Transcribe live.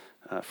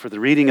for the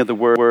reading of the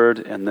word,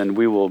 and then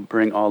we will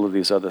bring all of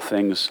these other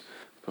things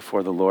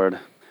before the Lord.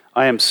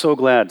 I am so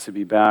glad to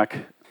be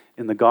back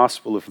in the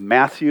Gospel of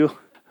Matthew.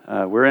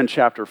 We're in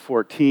chapter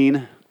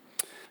 14,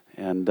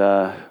 and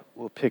let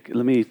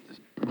me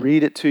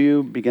read it to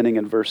you, beginning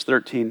in verse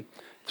 13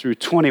 through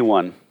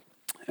 21,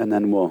 and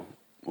then we'll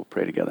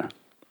pray together.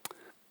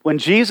 When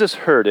Jesus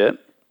heard it,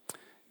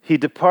 he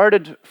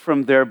departed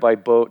from there by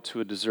boat to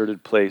a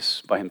deserted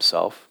place by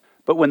himself.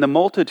 But when the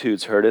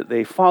multitudes heard it,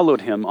 they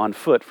followed him on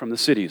foot from the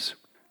cities.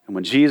 And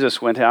when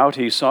Jesus went out,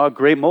 he saw a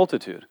great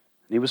multitude,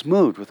 and he was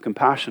moved with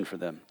compassion for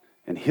them,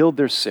 and healed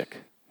their sick.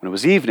 When it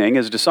was evening,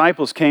 his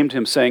disciples came to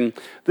him, saying,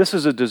 "This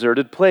is a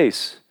deserted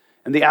place,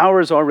 and the hour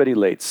is already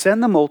late.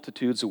 Send the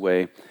multitudes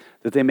away,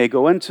 that they may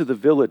go into the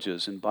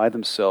villages and buy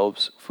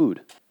themselves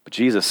food." But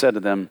Jesus said to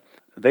them,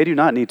 "They do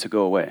not need to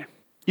go away.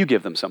 You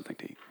give them something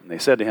to eat." And they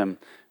said to him,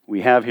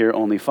 "We have here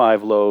only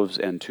 5 loaves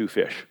and 2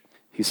 fish."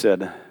 He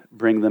said,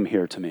 "Bring them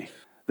here to me."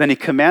 Then he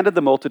commanded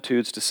the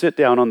multitudes to sit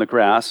down on the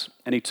grass,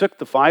 and he took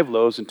the 5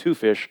 loaves and 2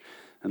 fish,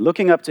 and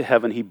looking up to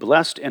heaven, he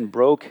blessed and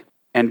broke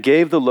and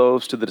gave the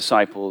loaves to the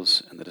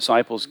disciples, and the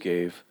disciples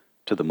gave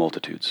to the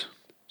multitudes.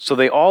 So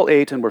they all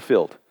ate and were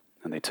filled,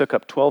 and they took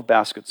up 12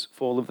 baskets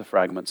full of the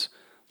fragments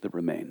that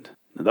remained.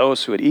 And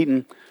those who had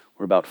eaten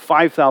were about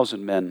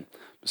 5,000 men,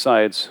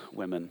 besides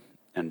women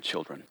and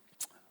children.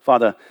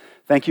 Father,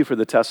 thank you for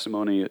the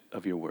testimony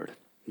of your word,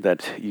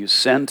 that you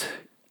sent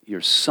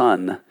your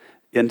Son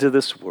into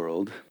this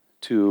world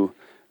to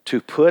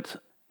put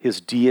his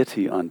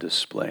deity on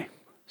display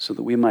so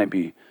that we might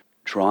be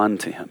drawn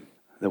to him,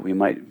 that we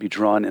might be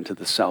drawn into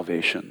the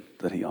salvation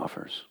that he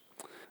offers.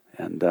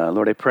 And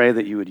Lord, I pray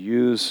that you would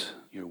use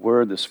your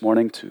word this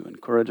morning to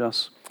encourage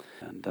us,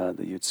 and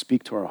that you'd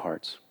speak to our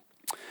hearts.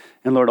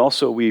 And Lord,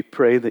 also we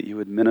pray that you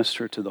would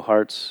minister to the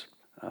hearts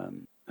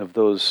of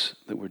those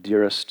that were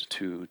dearest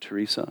to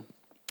Teresa,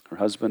 her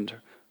husband,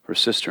 her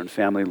sister and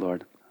family,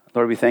 Lord.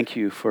 Lord, we thank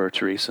you for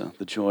Teresa,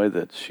 the joy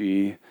that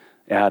she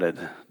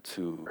added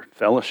to our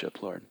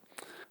fellowship, Lord,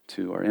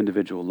 to our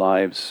individual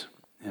lives,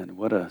 and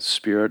what a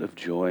spirit of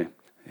joy.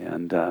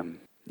 And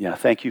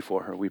thank you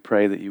for her. We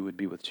pray that you would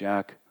be with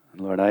Jack.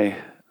 And Lord, I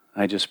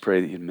just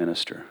pray that you'd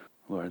minister,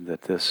 Lord,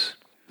 that this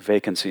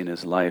vacancy in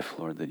his life,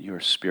 Lord, that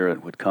your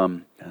spirit would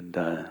come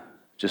and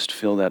just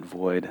fill that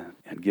void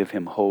and give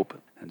him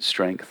hope and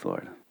strength,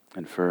 Lord.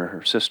 And for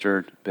her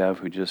sister, Bev,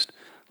 who just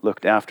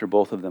looked after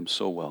both of them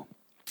so well.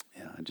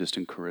 Just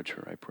encourage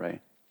her, I pray.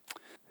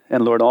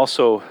 And Lord,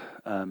 also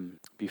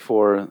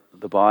before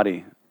the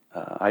body,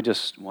 I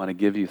just want to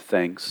give you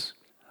thanks.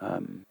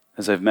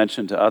 As I've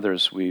mentioned to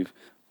others, we've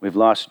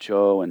lost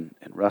Joe and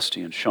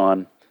Rusty and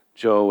Sean.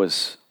 Joe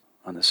was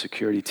on the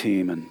security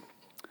team, and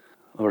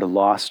Lord, a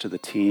loss to the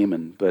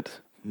team,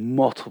 but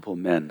multiple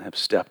men have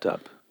stepped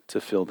up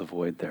to fill the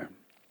void there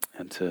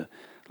and to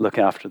look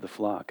after the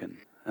flock.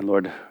 And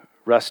Lord,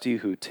 Rusty,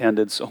 who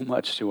tended so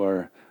much to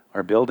our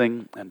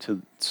building and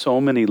to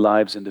so many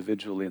lives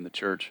individually in the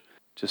church,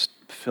 just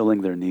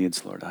filling their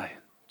needs, Lord.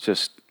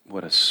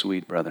 What a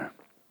sweet brother.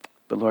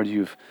 But Lord,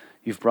 you've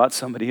brought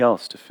somebody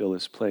else to fill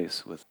his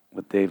place with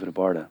David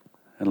Abarta.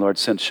 And Lord,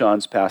 since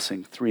Sean's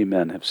passing, 3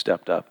 men have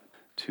stepped up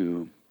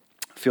to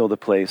fill the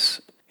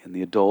place in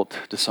the adult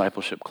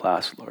discipleship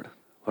class, Lord.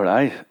 Lord,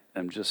 I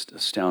am just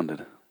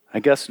astounded. I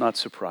guess not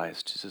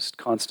surprised, just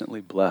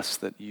constantly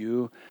blessed that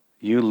you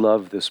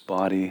love this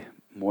body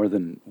more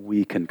than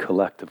we can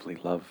collectively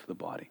love the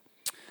body.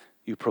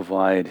 You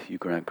provide, you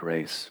grant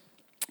grace.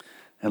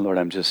 And Lord,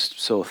 I'm just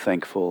so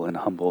thankful and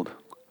humbled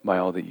by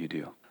all that you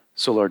do.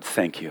 So Lord,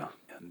 thank you.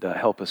 And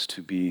help us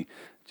to be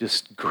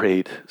just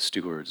great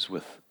stewards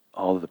with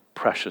all of the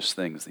precious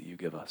things that you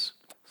give us.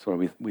 So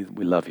Lord,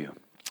 we love you.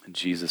 In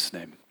Jesus'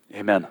 name,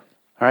 amen.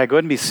 All right, go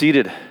ahead and be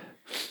seated.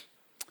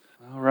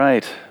 All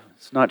right.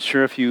 It's not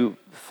sure if you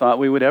thought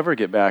we would ever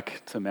get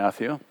back to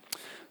Matthew.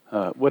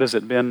 What has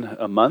it been,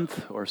 a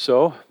month or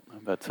so?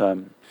 But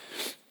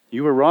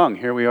you were wrong.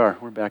 Here we are.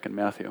 We're back in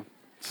Matthew.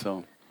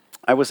 So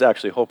I was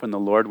actually hoping the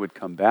Lord would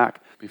come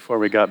back before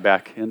we got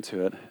back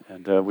into it,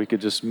 and we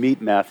could just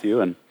meet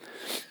Matthew and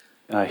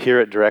hear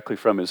it directly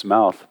from his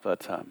mouth.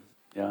 But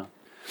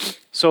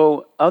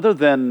So other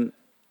than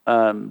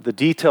the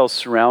details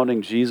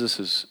surrounding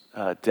Jesus'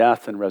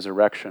 death and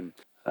resurrection,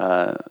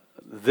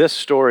 this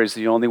story is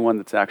the only one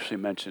that's actually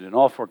mentioned in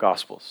all 4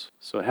 Gospels.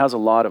 So it has a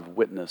lot of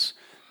witness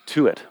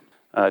to it.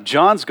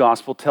 John's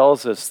Gospel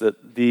tells us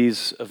that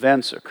these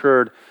events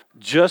occurred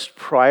just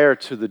prior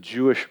to the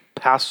Jewish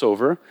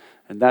Passover,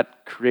 and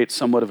that creates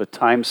somewhat of a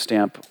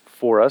timestamp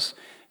for us.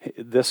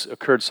 This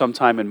occurred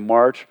sometime in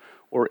March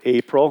or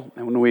April,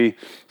 and when we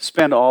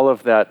spend all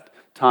of that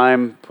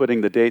time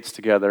putting the dates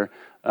together,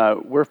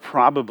 we're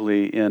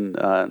probably in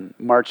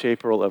March,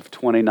 April of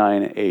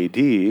 29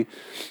 AD,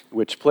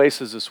 which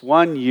places us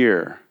 1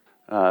 year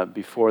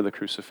before the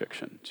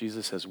crucifixion.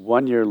 Jesus has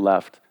 1 year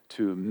left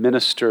to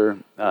minister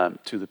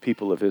to the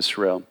people of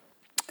Israel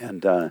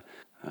and to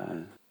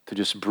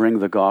just bring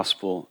the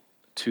gospel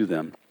to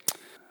them.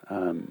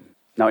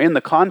 Now, in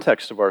the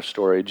context of our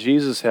story,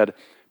 Jesus had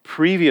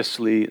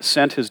previously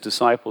sent his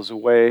disciples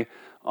away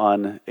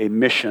on a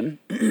mission,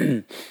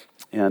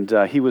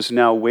 and he was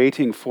now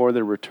waiting for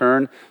their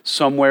return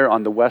somewhere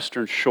on the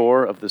western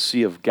shore of the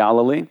Sea of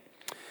Galilee.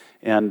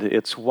 And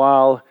it's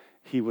while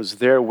he was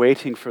there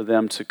waiting for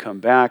them to come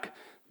back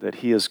that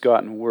he has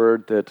gotten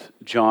word that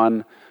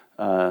John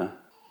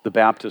the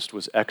Baptist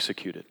was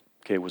executed,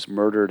 was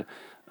murdered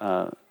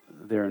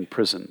there in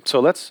prison. So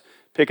let's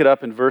pick it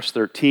up in verse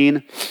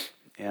 13,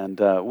 and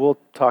we'll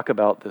talk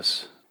about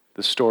this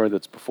story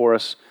that's before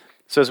us.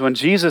 It says, when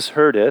Jesus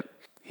heard it,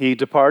 he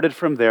departed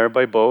from there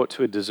by boat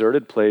to a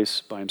deserted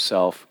place by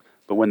himself.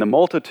 But when the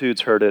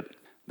multitudes heard it,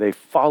 they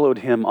followed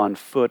him on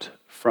foot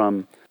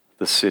from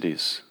the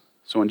cities.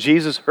 So when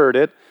Jesus heard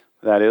it,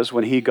 that is,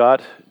 when he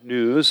got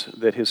news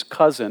that his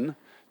cousin,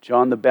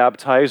 John the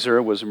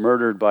Baptizer, was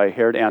murdered by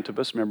Herod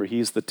Antipas, remember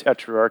he's the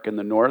tetrarch in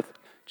the north,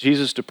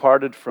 Jesus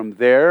departed from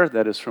there,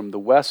 that is from the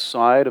west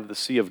side of the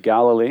Sea of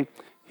Galilee.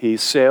 He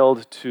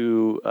sailed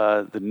to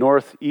the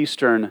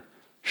northeastern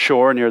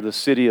shore near the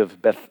city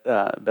of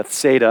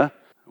Bethsaida,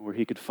 where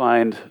he could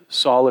find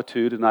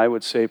solitude, and I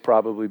would say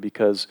probably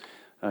because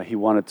he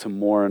wanted to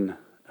mourn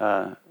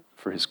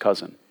for his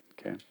cousin.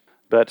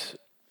 But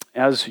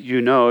as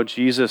you know,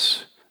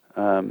 Jesus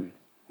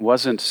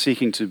wasn't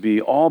seeking to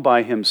be all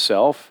by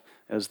himself,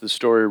 as the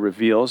story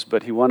reveals,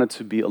 but he wanted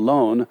to be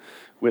alone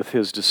with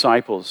his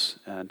disciples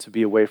and to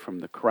be away from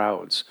the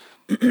crowds.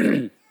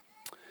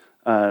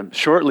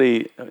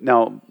 Shortly,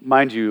 now,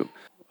 mind you,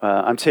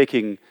 I'm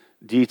taking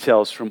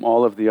details from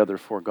all of the other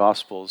four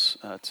Gospels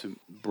to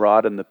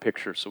broaden the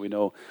picture so we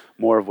know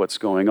more of what's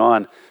going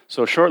on.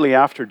 So shortly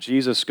after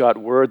Jesus got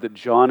word that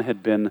John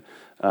had been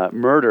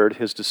murdered,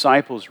 his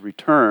disciples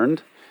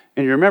returned.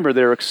 And you remember,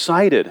 they're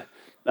excited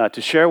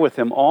to share with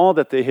him all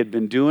that they had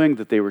been doing,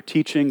 that they were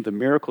teaching, the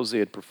miracles they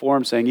had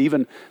performed, saying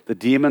even the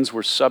demons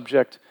were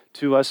subject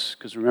to us,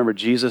 because remember,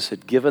 Jesus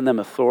had given them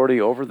authority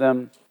over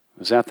them. It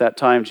was at that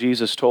time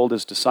Jesus told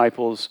his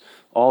disciples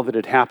all that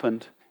had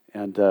happened,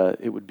 and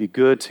it would be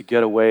good to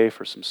get away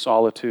for some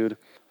solitude.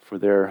 For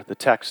the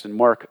text in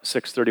Mark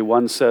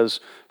 6:31 says,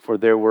 for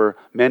there were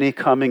many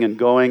coming and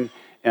going,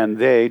 and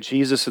they,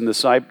 Jesus and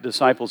the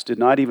disciples, did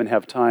not even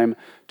have time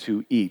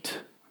to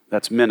eat.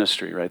 That's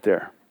ministry right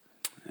there.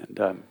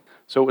 And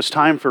so it was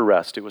time for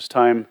rest. It was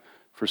time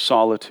for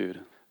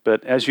solitude.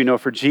 But as you know,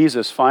 for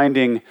Jesus,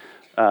 finding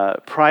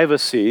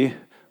privacy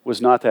was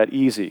not that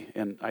easy.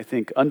 And I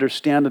think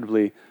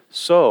understandably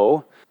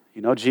so.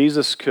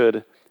 Jesus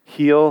could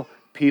heal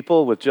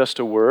people with just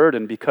a word,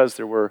 and because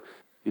there were,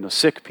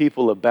 sick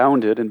people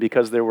abounded, and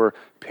because there were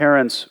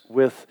parents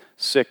with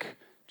sick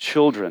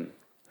children,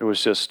 there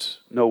was just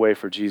no way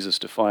for Jesus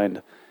to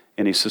find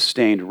any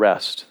sustained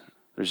rest.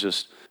 There's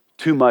just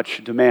too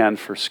much demand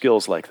for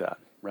skills like that,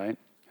 right?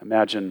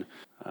 Imagine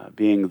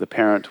being the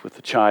parent with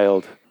a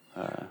child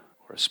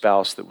or a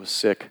spouse that was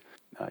sick.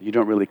 You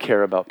don't really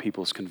care about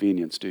people's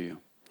convenience, do you?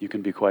 You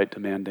can be quite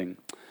demanding.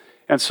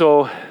 And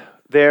so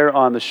there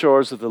on the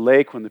shores of the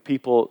lake, when the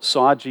people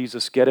saw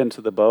Jesus get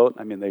into the boat,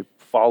 they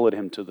followed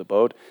him to the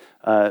boat,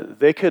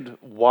 they could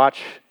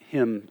watch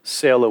him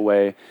sail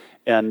away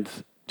and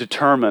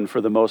determine,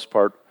 for the most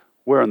part,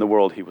 where in the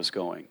world he was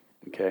going.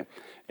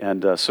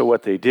 And so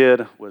what they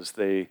did was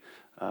they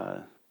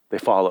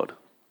followed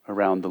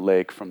around the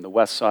lake from the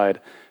west side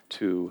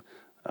to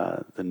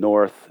the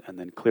north, and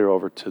then clear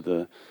over to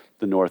the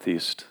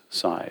northeast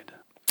side.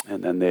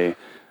 And then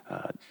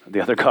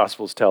the other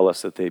Gospels tell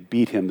us that they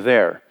beat him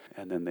there,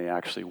 and then they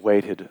actually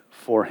waited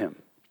for him.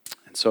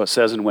 And so it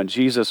says, and when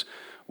Jesus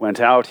went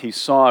out, he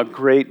saw a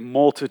great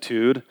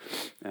multitude,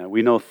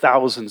 we know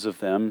thousands of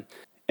them,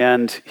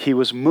 and he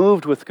was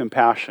moved with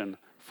compassion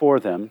for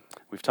them.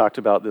 We've talked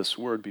about this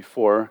word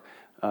before.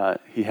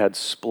 He had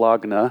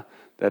splagna,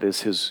 that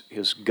is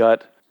his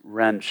gut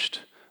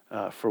wrenched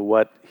for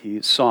what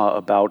he saw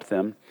about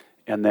them,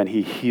 and then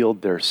he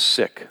healed their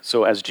sick.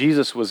 So as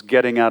Jesus was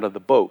getting out of the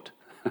boat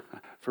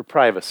for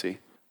privacy,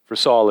 for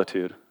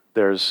solitude,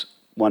 there's,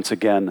 once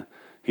again,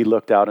 he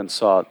looked out and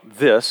saw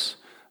this,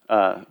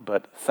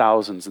 but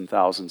thousands and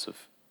thousands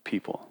of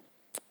people.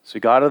 So he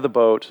got out of the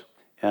boat,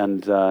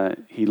 and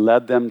he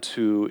led them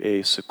to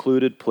a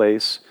secluded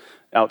place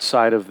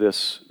outside of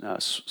this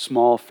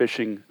small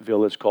fishing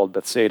village called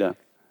Bethsaida.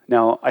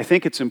 Now, I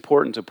think it's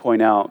important to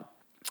point out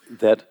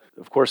that,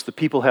 of course, the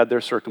people had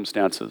their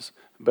circumstances,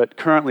 but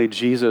currently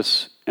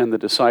Jesus and the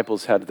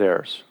disciples had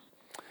theirs.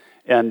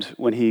 And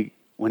when he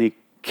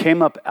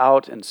came up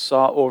out and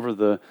saw over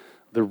the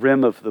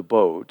rim of the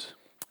boat,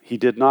 he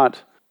did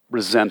not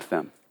resent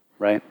them,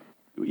 right?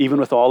 Even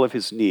with all of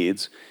his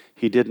needs,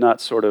 he did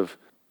not sort of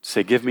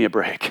say, give me a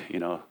break,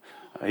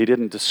 He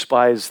didn't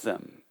despise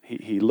them.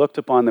 He looked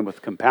upon them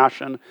with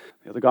compassion.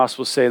 The other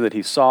Gospels say that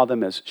he saw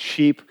them as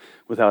sheep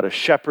without a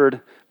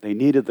shepherd. They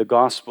needed the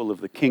gospel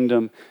of the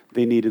kingdom.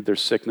 They needed their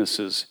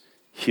sicknesses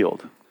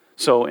healed.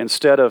 So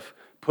instead of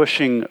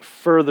pushing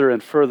further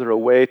and further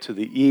away to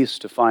the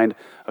east to find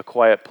a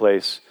quiet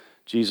place,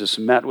 Jesus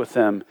met with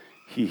them.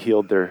 He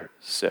healed their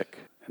sick.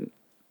 And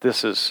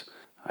this is,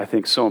 I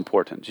think, so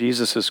important.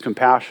 Jesus'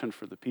 compassion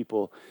for the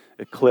people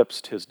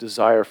eclipsed his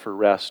desire for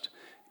rest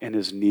and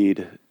his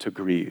need to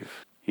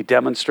grieve. He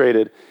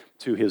demonstrated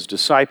to his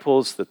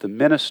disciples that the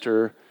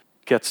minister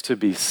gets to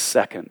be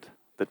second,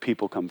 that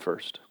people come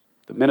first.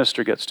 The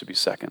minister gets to be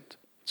second.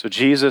 So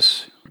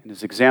Jesus, in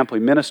his example,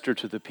 he ministered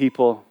to the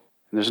people.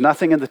 And there's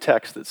nothing in the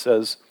text that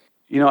says,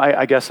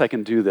 I guess I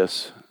can do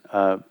this,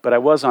 but I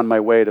was on my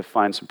way to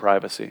find some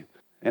privacy.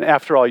 And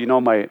after all,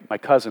 my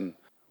cousin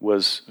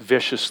was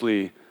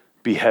viciously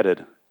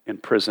beheaded in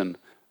prison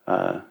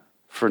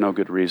for no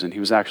good reason. He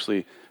was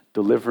actually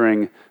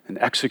delivering and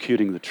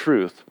executing the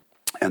truth,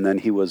 and then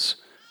he was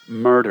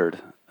murdered.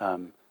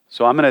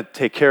 So I'm going to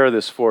take care of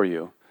this for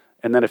you,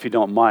 and then if you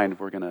don't mind,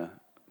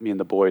 me and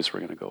the boys, we're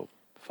going to go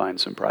find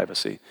some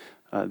privacy.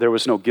 There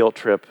was no guilt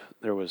trip.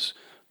 There was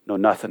no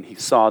nothing. He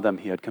saw them.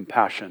 He had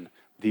compassion.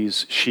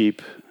 These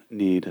sheep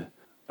need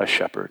a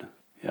shepherd.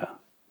 Yeah.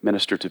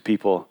 Minister to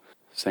people,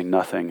 saying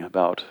nothing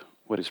about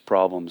what his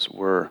problems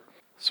were.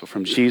 So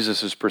from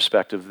Jesus'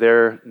 perspective,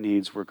 their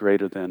needs were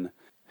greater than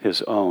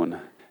his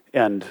own.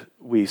 And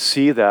we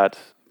see that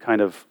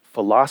kind of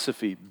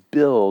philosophy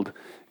build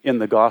in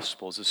the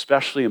Gospels,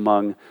 especially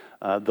among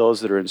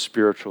those that are in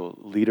spiritual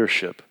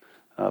leadership.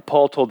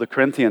 Paul told the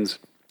Corinthians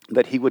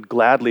that he would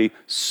gladly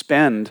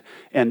spend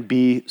and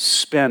be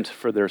spent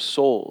for their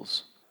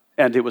souls.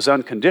 And it was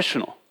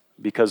unconditional,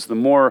 because the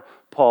more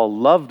Paul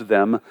loved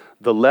them,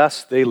 the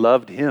less they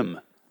loved him.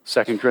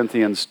 2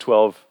 Corinthians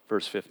 12,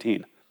 verse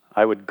 15.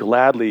 I would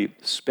gladly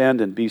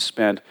spend and be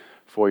spent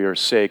for your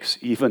sakes,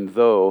 even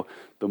though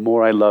the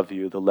more I love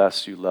you, the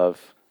less you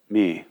love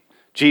me.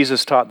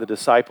 Jesus taught the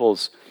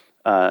disciples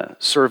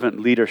servant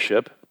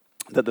leadership,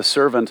 that the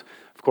servant,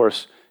 of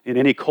course, in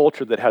any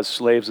culture that has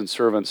slaves and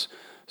servants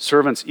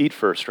eat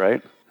first,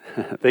 right?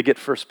 They get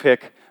first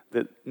pick.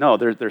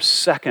 They're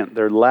second,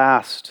 they're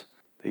last.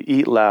 They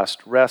eat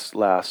last, rest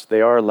last,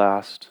 they are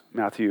last.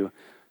 Matthew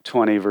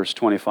 20, verse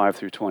 25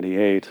 through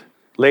 28.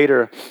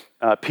 Later,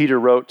 Peter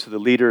wrote to the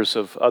leaders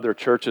of other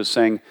churches,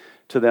 saying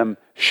to them,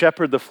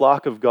 shepherd the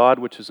flock of God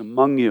which is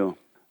among you.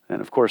 And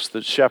of course,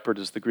 the shepherd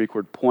is the Greek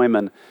word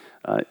poimen.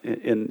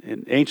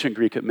 In ancient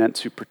Greek, it meant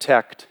to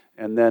protect.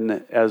 And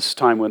then as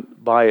time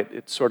went by,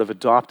 it sort of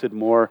adopted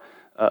more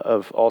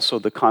of also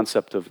the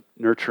concept of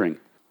nurturing,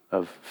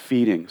 of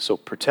feeding. So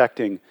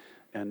protecting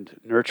and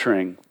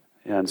nurturing.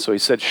 And so he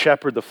said,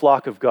 shepherd the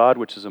flock of God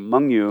which is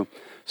among you,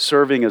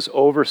 serving as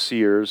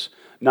overseers,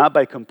 not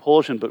by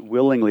compulsion, but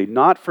willingly,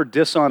 not for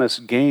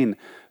dishonest gain,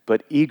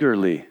 but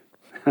eagerly.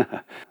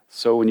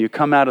 So when you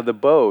come out of the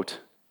boat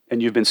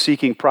and you've been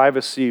seeking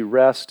privacy,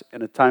 rest,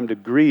 and a time to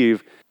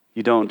grieve,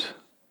 you don't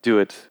do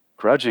it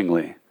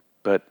grudgingly,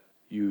 but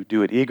you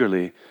do it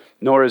eagerly,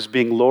 nor as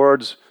being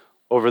lords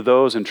over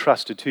those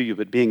entrusted to you,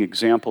 but being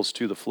examples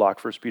to the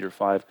flock. 1 Peter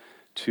 5,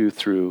 2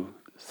 through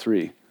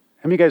 3.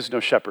 How many of you guys know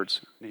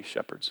shepherds? Any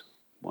shepherds?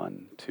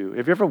 1, 2.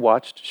 Have you ever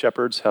watched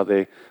shepherds, how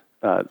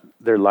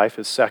their life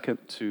is second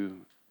to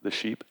the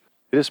sheep?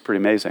 It is pretty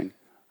amazing.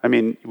 I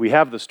mean, we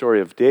have the story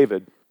of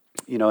David,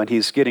 and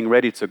he's getting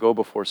ready to go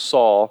before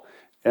Saul,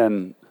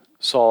 and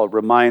Saul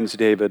reminds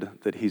David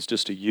that he's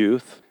just a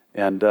youth,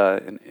 and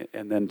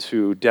then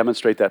to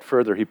demonstrate that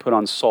further, he put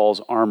on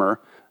Saul's armor,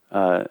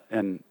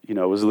 and it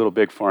was a little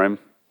big for him.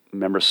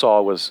 Remember,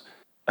 Saul was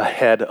a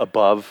head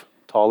above,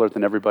 taller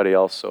than everybody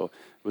else, so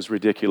it was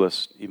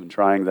ridiculous even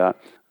trying that.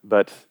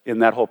 But in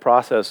that whole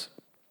process,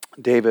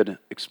 David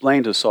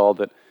explained to Saul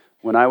that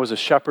when I was a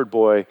shepherd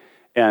boy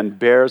and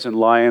bears and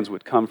lions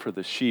would come for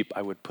the sheep,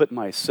 I would put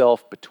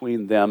myself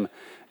between them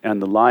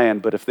and the lion.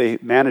 But if they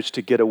managed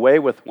to get away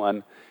with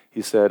one,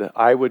 he said,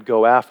 I would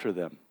go after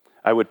them.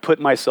 I would put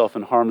myself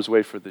in harm's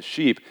way for the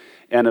sheep,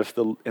 and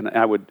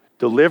I would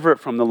deliver it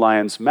from the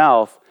lion's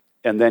mouth,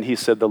 and then he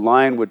said the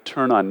lion would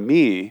turn on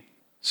me.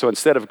 So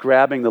instead of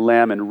grabbing the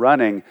lamb and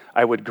running,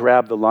 I would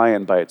grab the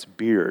lion by its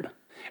beard,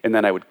 and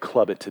then I would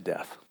club it to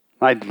death.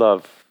 I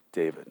love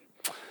David.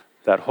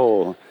 That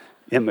whole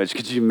image.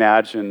 Could you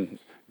imagine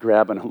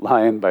grabbing a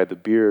lion by the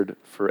beard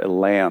for a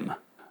lamb?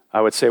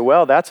 I would say,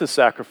 well, that's a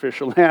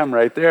sacrificial lamb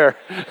right there.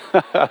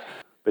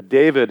 But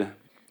David,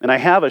 and I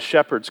have a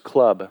shepherd's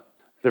club.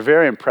 They're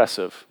very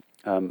impressive.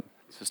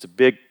 It's just a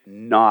big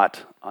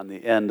knot on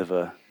the end of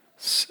a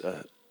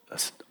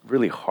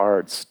really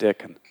hard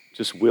stick, and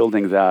just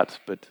wielding that.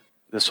 But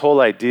this whole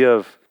idea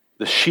of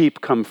the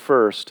sheep come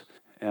first,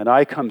 and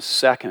I come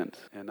second,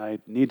 and I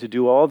need to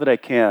do all that I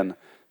can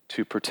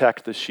to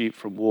protect the sheep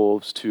from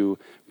wolves, to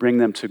bring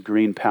them to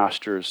green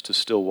pastures, to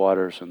still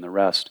waters, and the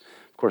rest.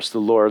 Of course, the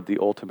Lord, the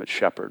ultimate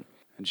shepherd,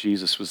 and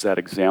Jesus was that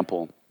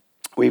example.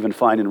 We even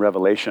find in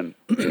Revelation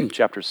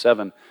chapter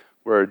 7,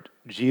 where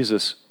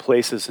Jesus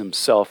places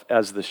himself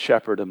as the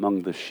shepherd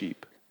among the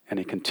sheep, and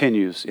he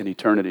continues in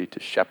eternity to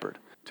shepherd,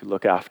 to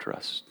look after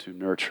us, to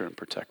nurture and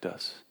protect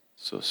us.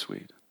 So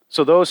sweet.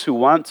 So those who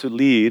want to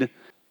lead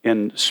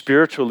in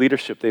spiritual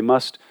leadership, they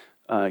must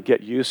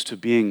get used to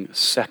being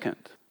second.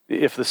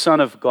 If the Son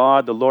of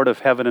God, the Lord of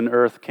heaven and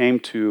earth, came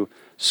to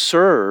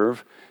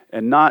serve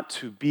and not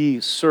to be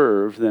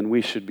served, then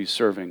we should be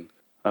serving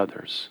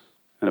others.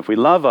 And if we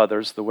love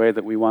others the way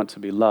that we want to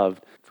be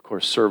loved, of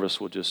course, service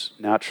will just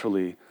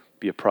naturally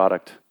be a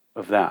product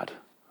of that.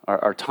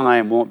 our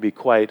time won't be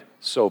quite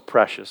so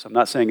precious. I'm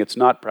not saying it's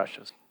not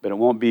precious, but it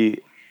won't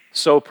be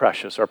so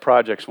precious. Our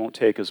projects won't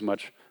take as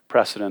much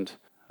precedent,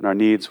 and our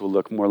needs will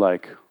look more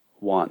like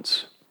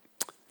wants.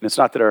 And it's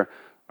not that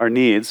our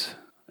needs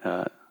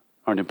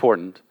aren't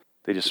important.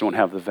 They just don't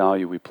have the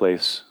value we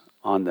place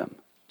on them,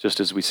 just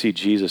as we see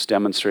Jesus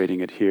demonstrating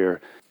it here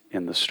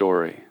in the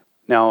story.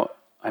 Now,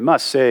 I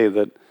must say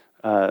that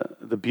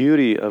the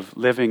beauty of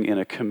living in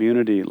a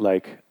community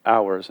like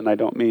ours, and I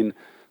don't mean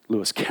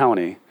Lewis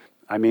County,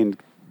 I mean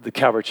the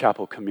Calvary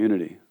Chapel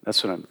community.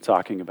 That's what I'm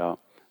talking about.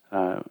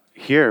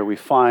 Here we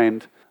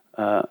find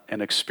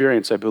and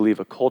experience, I believe,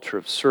 a culture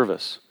of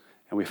service.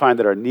 And we find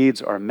that our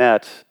needs are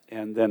met,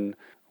 and then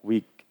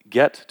we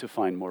get to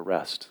find more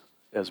rest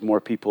as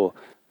more people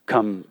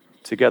come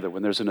together,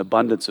 when there's an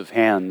abundance of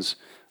hands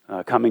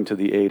coming to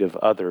the aid of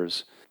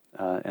others.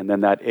 And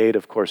then that aid,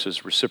 of course,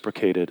 is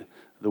reciprocated.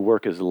 The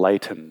work is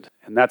lightened.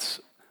 And that's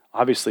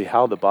obviously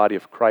how the body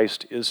of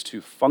Christ is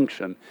to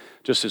function.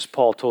 Just as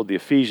Paul told the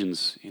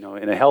Ephesians, in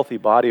a healthy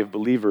body of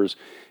believers,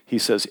 he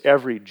says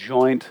every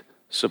joint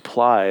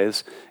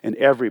supplies and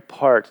every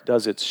part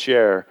does its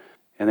share.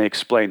 And he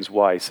explains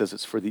why. He says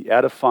it's for the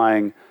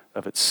edifying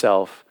of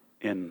itself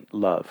in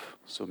love.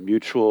 So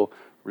mutual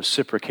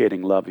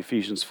reciprocating love,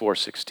 Ephesians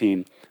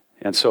 4:16.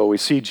 And so we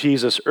see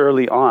Jesus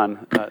early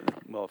on,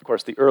 of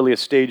course, the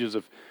earliest stages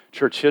of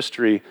church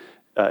history,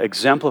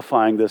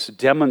 exemplifying this,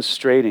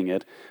 demonstrating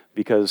it,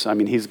 because,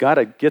 he's got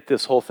to get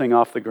this whole thing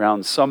off the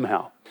ground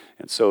somehow.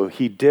 And so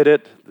he did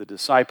it, the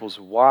disciples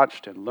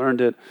watched and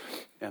learned it,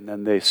 and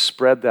then they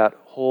spread that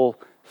whole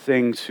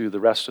thing to the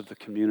rest of the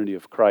community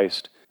of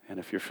Christ. And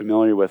if you're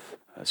familiar with,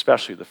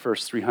 especially the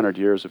first 300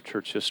 years of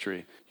church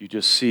history, you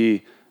just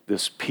see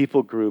this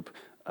people group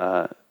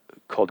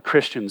called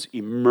Christians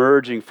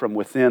emerging from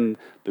within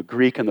the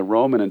Greek and the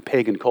Roman and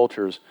pagan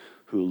cultures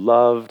who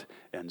loved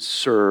and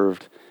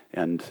served,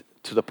 and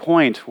to the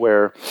point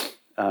where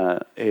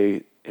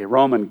a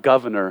Roman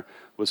governor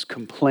was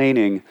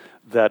complaining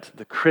that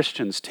the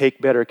Christians take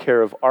better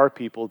care of our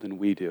people than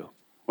we do.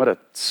 What a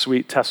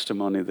sweet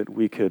testimony that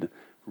we could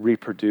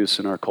reproduce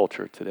in our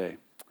culture today.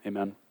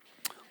 Amen.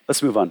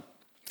 Let's move on.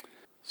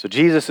 So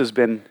Jesus has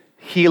been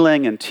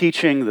healing and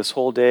teaching this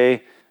whole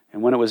day,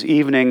 and when it was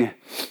evening,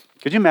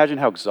 could you imagine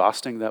how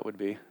exhausting that would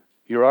be?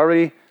 You're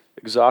already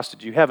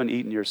exhausted. You haven't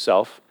eaten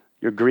yourself.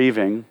 You're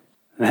grieving.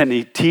 And then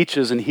he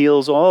teaches and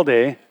heals all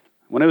day.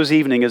 When it was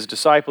evening, his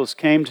disciples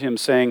came to him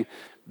saying,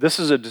 "This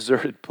is a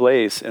deserted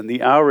place, and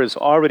the hour is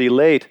already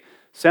late.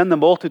 Send the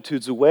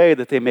multitudes away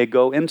that they may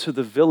go into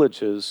the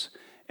villages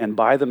and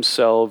buy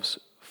themselves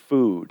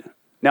food."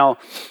 Now,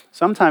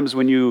 sometimes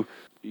when you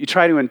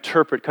try to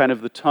interpret kind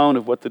of the tone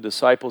of what the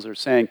disciples are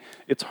saying,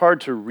 it's hard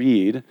to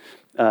read.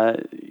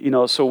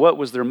 So what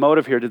was their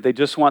motive here? Did they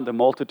just want the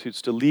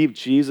multitudes to leave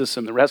Jesus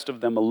and the rest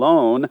of them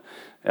alone,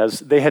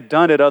 as they had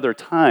done at other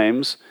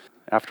times?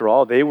 After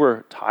all, they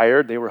were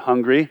tired, they were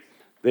hungry.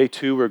 They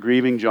too were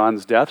grieving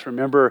John's death.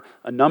 Remember,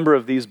 a number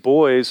of these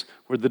boys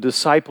were the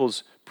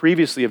disciples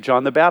previously of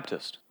John the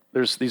Baptist.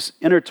 There's these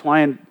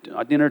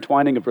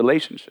intertwining of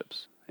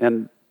relationships.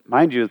 And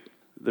mind you,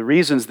 the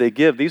reasons they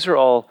give, these are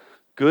all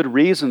good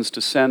reasons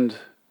to send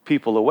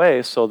people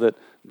away so that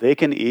they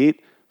can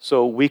eat,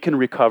 so we can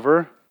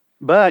recover.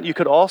 But you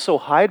could also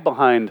hide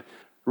behind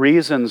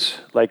reasons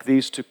like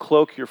these to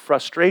cloak your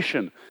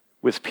frustration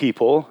with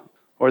people,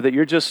 or that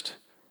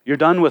you're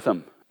done with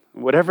them.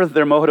 Whatever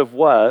their motive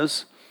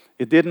was,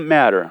 it didn't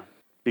matter,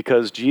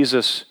 because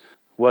Jesus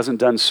wasn't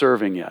done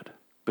serving yet.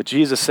 But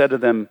Jesus said to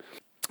them,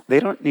 they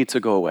don't need to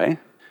go away.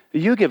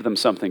 You give them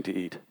something to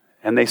eat.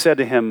 And they said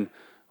to him,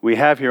 "We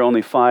have here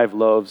only 5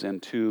 loaves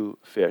and 2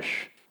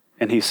 fish.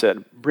 And he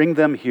said, "Bring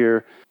them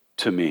here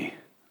to me."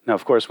 Now,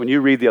 of course, when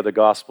you read the other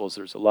Gospels,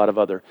 there's a lot of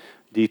other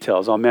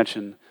details. I'll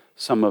mention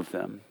some of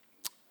them.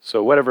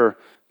 So whatever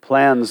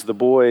plans the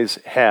boys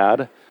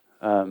had,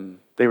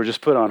 they were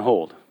just put on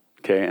hold.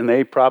 Okay, and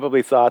they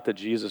probably thought that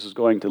Jesus was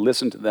going to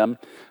listen to them,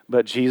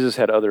 but Jesus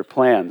had other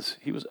plans.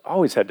 He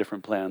always had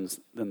different plans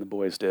than the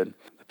boys did.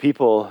 The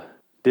people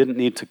didn't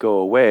need to go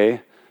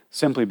away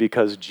simply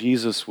because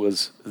Jesus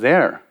was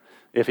there.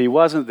 If he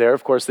wasn't there,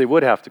 of course, they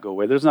would have to go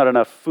away. There's not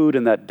enough food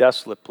in that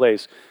desolate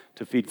place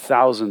to feed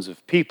thousands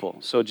of people.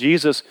 So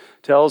Jesus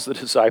tells the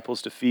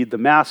disciples to feed the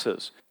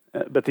masses.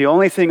 But the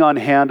only thing on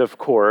hand, of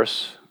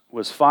course,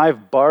 was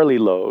 5 barley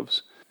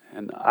loaves.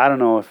 And I don't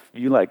know if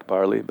you like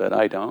barley, but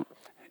I don't.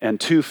 And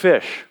 2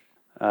 fish,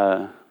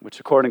 which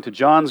according to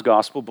John's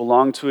gospel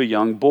belonged to a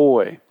young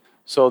boy.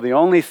 So the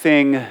only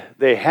thing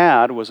they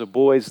had was a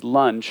boy's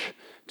lunch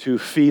to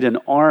feed an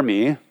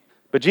army.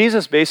 But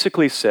Jesus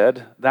basically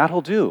said,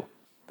 that'll do.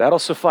 That'll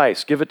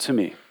suffice. Give it to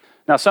me.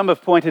 Now, some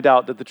have pointed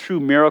out that the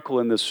true miracle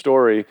in this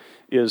story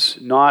is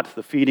not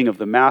the feeding of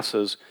the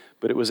masses,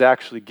 but it was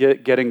actually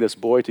getting this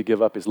boy to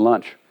give up his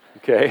lunch.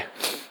 Okay?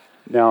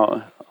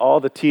 Now, all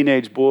the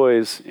teenage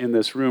boys in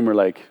this room are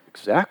like,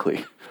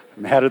 exactly.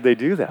 How did they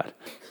do that?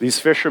 These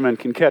fishermen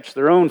can catch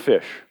their own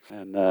fish.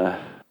 And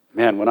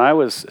man, when I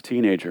was a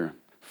teenager,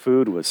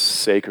 food was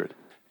sacred.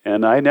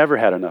 And I never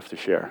had enough to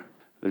share.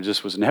 There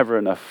just was never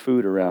enough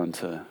food around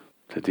to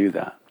do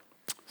that.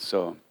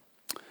 So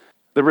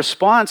the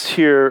response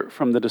here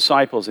from the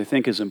disciples, I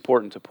think, is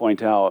important to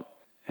point out,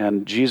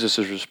 and Jesus'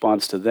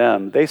 response to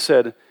them. They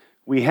said,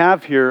 "We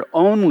have here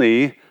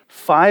only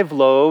 5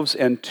 loaves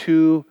and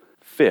 2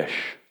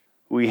 fish."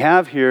 We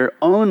have here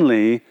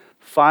only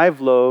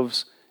 5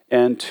 loaves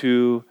and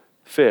 2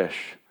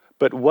 fish.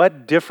 But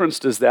what difference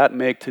does that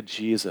make to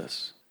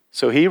Jesus?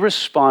 So he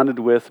responded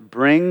with,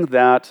 "Bring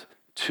that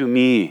to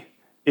me."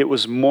 It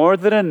was more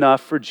than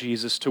enough for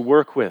Jesus to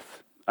work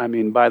with. I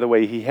mean, by the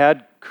way, he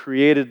had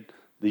created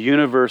the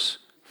universe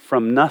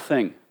from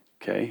nothing.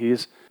 Okay,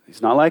 he's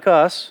not like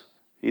us.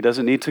 He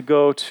doesn't need to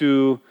go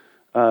to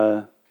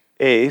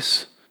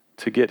Ace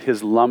to get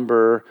his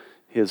lumber,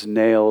 his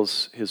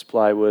nails, his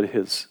plywood,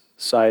 his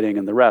siding,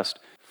 and the rest.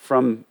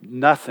 From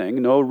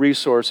nothing, no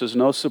resources,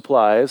 no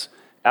supplies,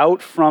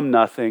 out from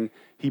nothing,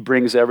 he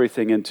brings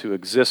everything into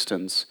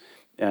existence.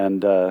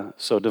 And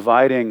so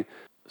dividing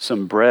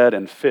some bread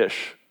and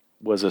fish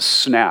was a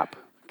snap,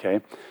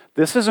 okay?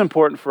 This is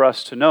important for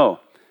us to know,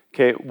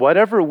 okay?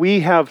 Whatever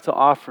we have to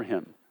offer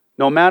him,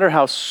 no matter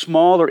how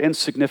small or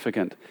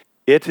insignificant,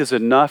 it is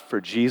enough for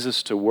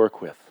Jesus to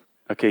work with,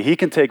 okay? He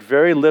can take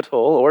very little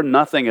or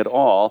nothing at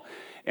all,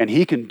 and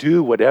he can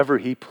do whatever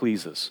he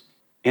pleases,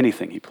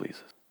 anything he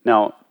pleases.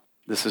 Now,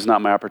 this is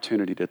not my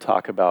opportunity to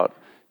talk about,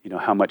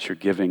 how much you're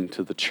giving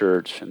to the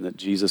church and that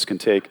Jesus can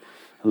take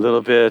a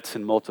little bit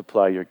and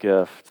multiply your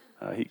gift.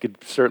 He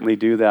could certainly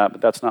do that,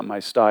 but that's not my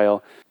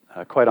style.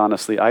 Quite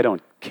honestly, I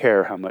don't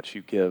care how much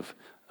you give.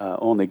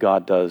 Only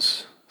God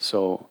does.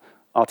 So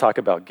I'll talk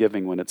about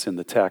giving when it's in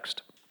the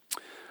text.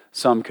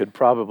 Some could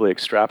probably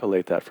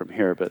extrapolate that from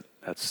here, but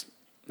that's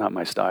not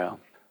my style.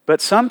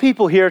 But some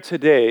people here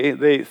today,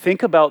 they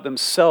think about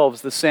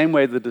themselves the same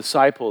way the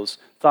disciples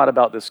thought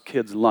about this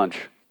kid's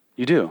lunch.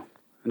 You do.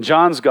 In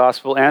John's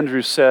gospel,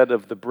 Andrew said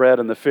of the bread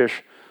and the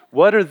fish,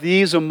 "What are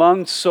these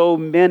among so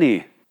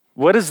many?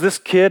 What does this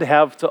kid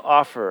have to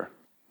offer?"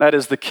 That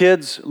is, the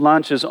kid's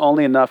lunch is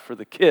only enough for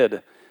the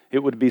kid. It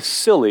would be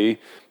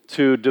silly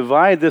to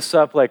divide this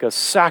up like a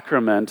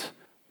sacrament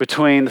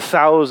between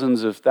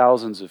thousands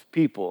of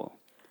people.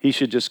 He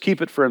should just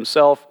keep it for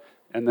himself,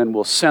 and then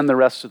we'll send the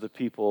rest of the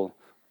people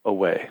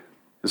away.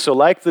 And so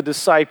like the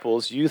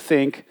disciples, you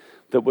think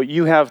that what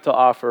you have to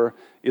offer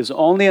is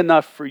only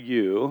enough for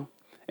you,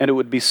 and it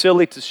would be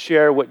silly to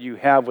share what you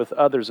have with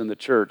others in the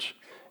church.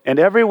 And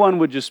everyone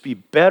would just be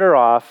better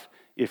off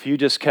if you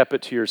just kept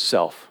it to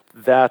yourself.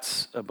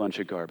 That's a bunch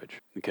of garbage,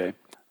 okay?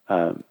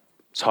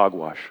 It's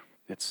hogwash.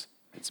 It's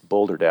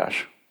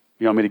boulderdash.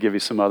 You want me to give you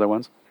some other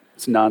ones?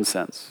 It's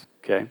nonsense,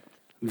 okay?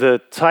 The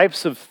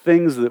types of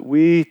things that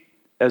we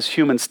as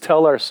humans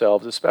tell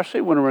ourselves,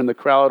 especially when we're in the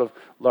crowd of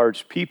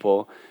large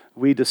people,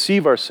 we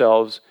deceive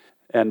ourselves,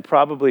 and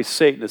probably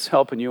Satan is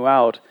helping you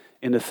out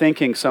into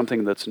thinking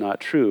something that's not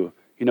true.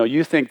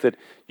 You think that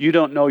you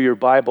don't know your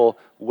Bible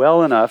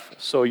well enough,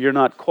 so you're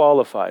not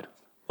qualified.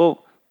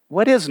 Well,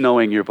 what is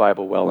knowing your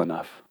Bible well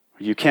enough?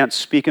 You can't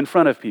speak in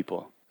front of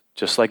people,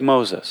 just like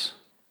Moses,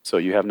 so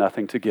you have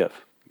nothing to give,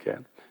 okay?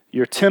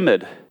 You're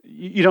timid.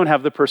 You don't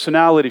have the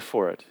personality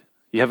for it.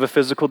 You have a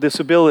physical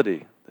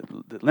disability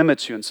that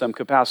limits you in some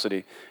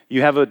capacity.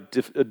 You have a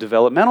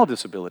developmental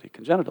disability,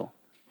 congenital.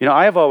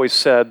 I have always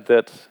said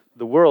that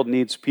the world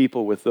needs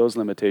people with those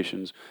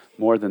limitations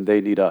more than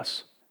they need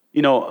us.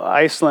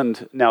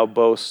 Iceland now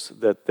boasts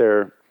that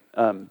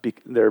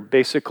they're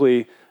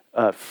basically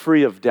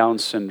free of Down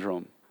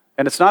syndrome.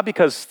 And it's not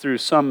because through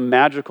some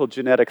magical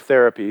genetic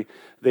therapy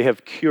they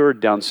have cured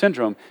Down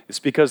syndrome. It's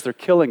because they're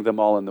killing them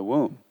all in the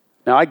womb.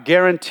 Now, I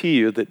guarantee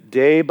you that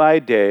day by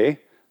day,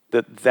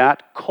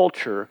 that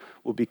culture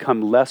will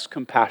become less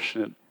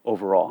compassionate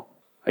overall.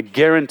 I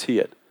guarantee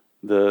it.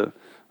 The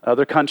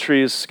other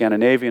countries,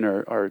 Scandinavian,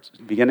 are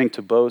beginning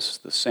to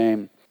boast the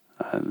same.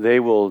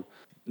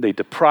 They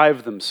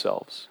deprive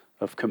themselves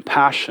of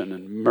compassion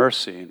and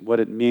mercy and what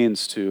it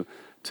means to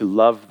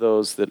love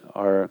those that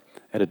are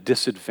at a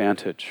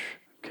disadvantage,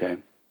 okay?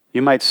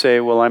 You might say,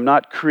 well, I'm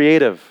not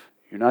creative.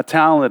 You're not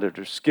talented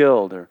or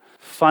skilled or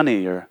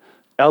funny or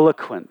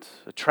eloquent,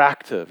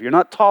 attractive. You're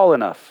not tall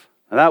enough.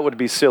 Now, that would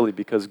be silly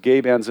because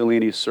Gabe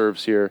Anzolini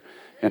serves here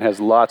and has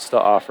lots to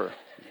offer,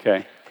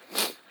 okay?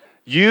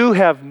 You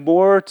have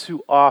more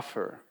to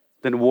offer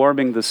than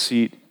warming the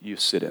seat you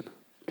sit in,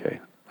 okay?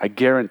 I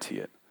guarantee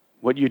it.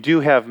 What you do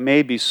have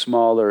may be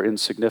small or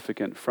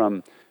insignificant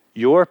from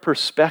your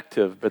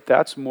perspective, but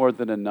that's more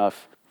than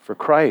enough for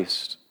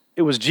Christ.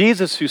 It was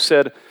Jesus who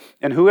said,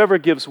 "And whoever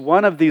gives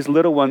one of these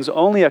little ones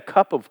only a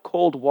cup of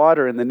cold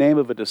water in the name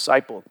of a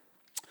disciple,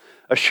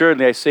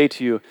 assuredly I say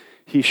to you,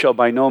 he shall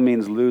by no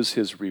means lose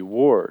his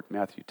reward."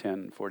 Matthew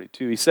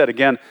 10:42. He said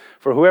again,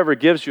 "For whoever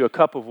gives you a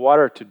cup of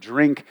water to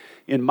drink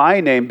in my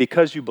name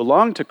because you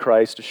belong to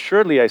Christ,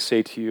 assuredly I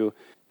say to you,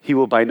 he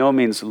will by no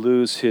means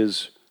lose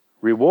his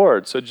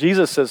reward." So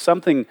Jesus says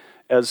something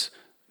as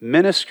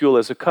minuscule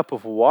as a cup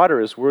of water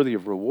is worthy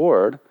of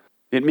reward.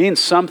 It means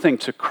something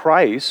to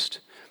Christ,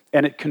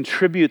 and it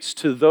contributes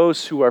to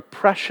those who are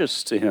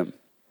precious to him.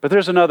 But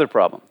there's another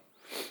problem.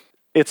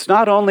 It's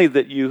not only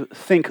that you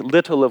think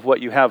little of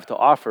what you have to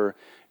offer,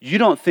 you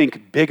don't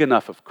think big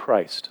enough of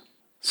Christ.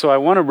 So I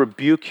want to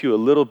rebuke you a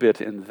little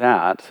bit in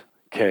that,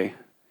 okay?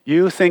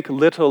 You think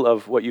little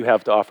of what you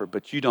have to offer,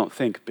 but you don't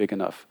think big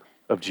enough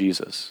of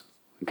Jesus,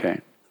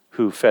 okay?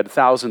 Who fed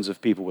thousands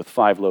of people with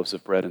 5 loaves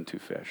of bread and 2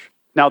 fish.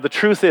 Now, the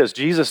truth is,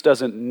 Jesus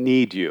doesn't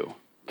need you,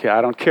 okay? I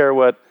don't care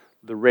what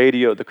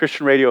the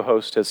Christian radio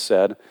host has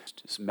said.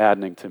 It's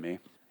maddening to me.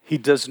 He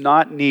does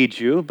not need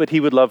you, but he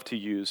would love to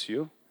use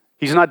you.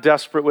 He's not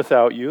desperate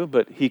without you,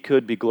 but he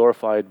could be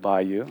glorified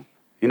by you.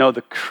 You know,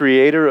 the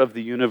creator of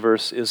the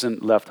universe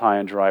isn't left high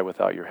and dry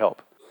without your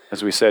help.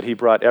 As we said, he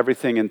brought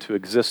everything into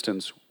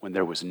existence when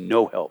there was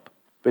no help.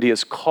 But he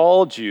has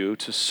called you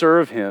to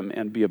serve him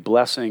and be a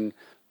blessing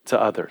to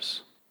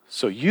others.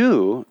 So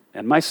you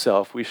and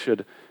myself, we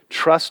should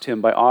trust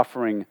him by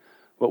offering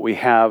what we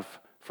have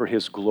for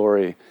his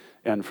glory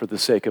and for the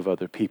sake of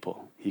other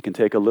people. He can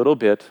take a little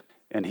bit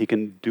and he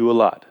can do a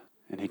lot.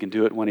 And he can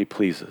do it when he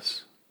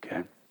pleases.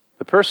 Okay?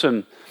 The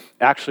person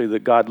actually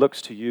that God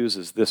looks to use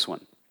is this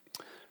one.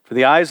 For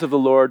the eyes of the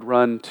Lord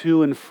run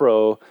to and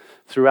fro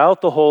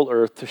throughout the whole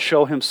earth to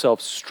show himself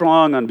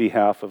strong on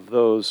behalf of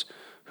those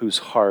whose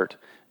heart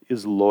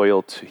is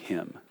loyal to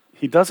him.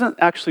 He doesn't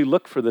actually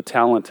look for the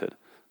talented,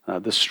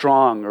 the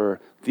strong,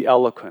 or the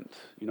eloquent.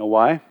 You know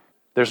why?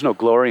 There's no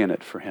glory in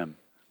it for him.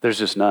 There's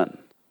just none.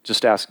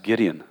 Just ask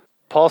Gideon.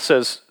 Paul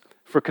says,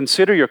 "For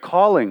consider your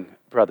calling,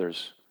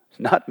 brothers.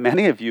 Not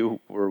many of you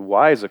were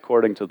wise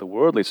according to the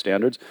worldly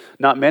standards.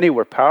 Not many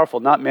were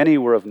powerful. Not many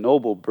were of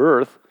noble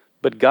birth.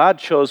 But God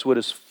chose what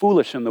is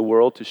foolish in the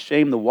world to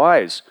shame the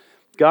wise.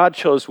 God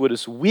chose what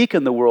is weak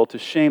in the world to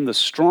shame the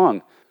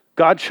strong.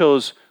 God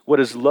chose what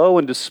is low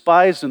and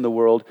despised in the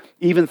world,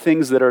 even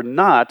things that are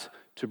not,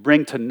 to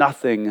bring to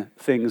nothing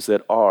things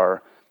that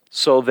are,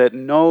 so that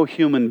no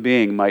human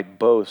being might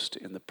boast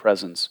in the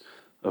presence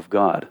of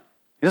God."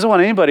 He doesn't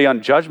want anybody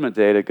on Judgment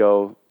Day to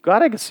go,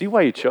 "God, I can see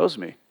why you chose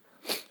me."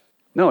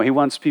 No, he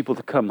wants people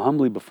to come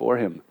humbly before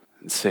him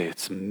and say,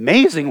 "It's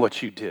amazing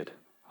what you did.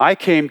 I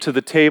came to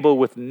the table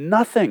with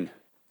nothing,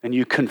 and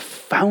you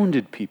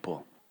confounded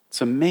people.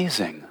 It's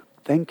amazing.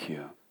 Thank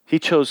you." He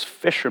chose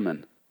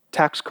fishermen,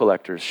 tax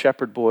collectors,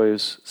 shepherd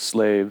boys,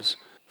 slaves,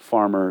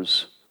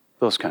 farmers,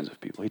 those kinds of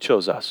people. He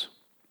chose us.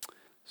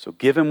 So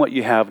give him what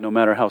you have, no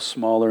matter how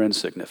small or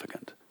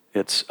insignificant.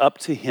 It's up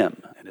to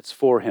him, and it's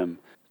for him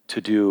to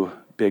do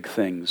big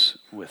things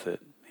with it.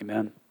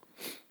 Amen.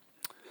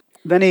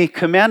 Then he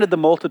commanded the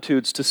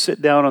multitudes to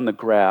sit down on the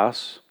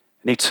grass.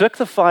 And he took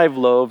the 5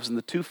 loaves and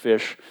the 2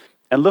 fish,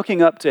 and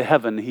looking up to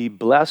heaven, he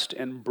blessed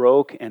and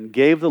broke and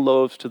gave the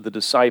loaves to the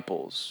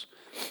disciples.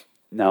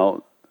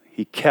 Now,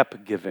 he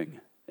kept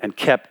giving and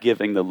kept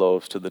giving the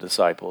loaves to the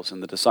disciples,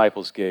 and the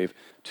disciples gave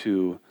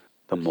to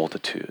the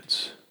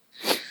multitudes.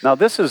 Now,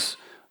 this is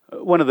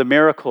one of the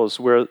miracles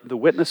where the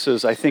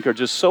witnesses, I think, are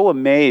just so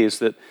amazed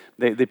that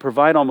they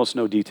provide almost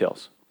no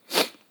details.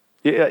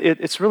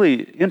 It's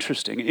really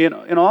interesting.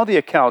 In all the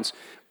accounts,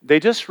 they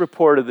just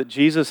reported that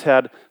Jesus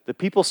had the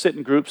people sit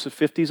in groups of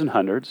 50s and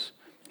 100s.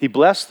 He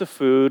blessed the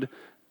food,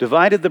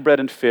 divided the bread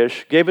and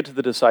fish, gave it to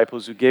the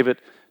disciples who gave it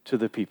to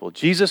the people.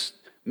 Jesus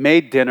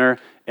made dinner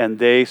and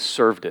they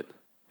served it.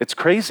 It's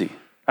crazy.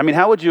 I mean,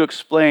 how would you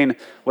explain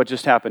what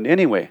just happened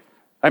anyway?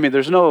 I mean,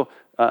 there's no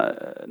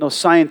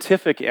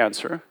scientific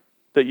answer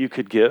that you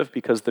could give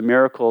because the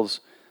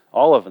miracles,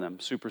 all of them,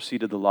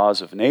 superseded the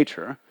laws of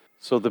nature.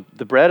 So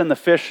the bread and the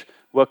fish,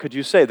 what could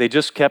you say? They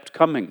just kept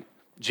coming.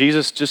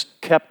 Jesus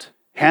just kept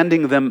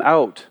handing them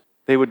out.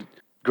 They would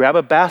grab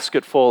a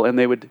basket full and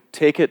they would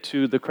take it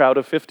to the crowd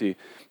of 50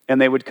 and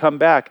they would come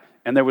back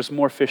and there was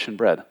more fish and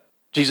bread.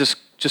 Jesus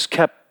just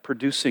kept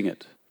producing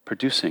it.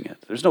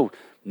 There's no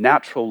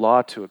natural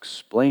law to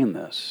explain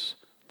this.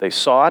 They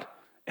saw it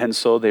and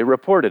so they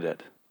reported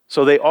it.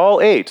 So they all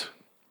ate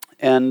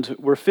and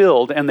were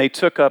filled and they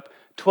took up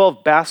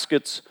 12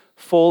 baskets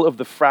full of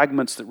the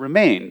fragments that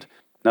remained.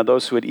 Now,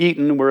 those who had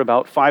eaten were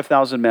about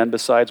 5,000 men,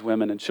 besides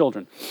women and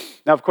children.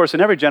 Now, of course,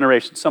 in every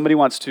generation, somebody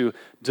wants to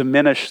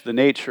diminish the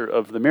nature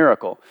of the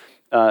miracle.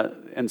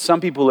 And some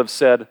people have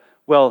said,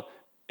 well,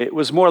 it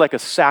was more like a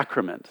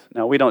sacrament.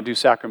 Now, we don't do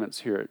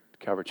sacraments here at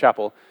Calvary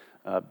Chapel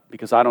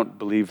because I don't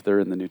believe they're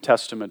in the New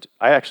Testament.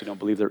 I actually don't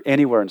believe they're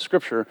anywhere in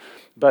Scripture.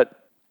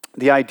 But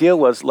the idea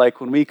was like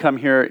when we come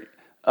here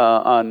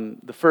on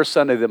the first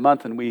Sunday of the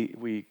month and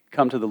we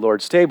come to the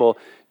Lord's table,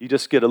 you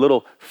just get a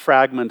little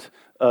fragment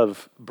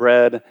of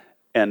bread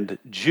and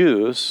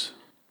juice.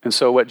 And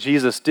so what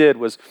Jesus did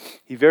was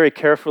he very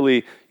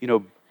carefully,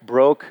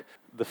 broke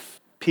the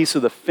piece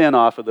of the fin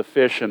off of the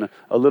fish and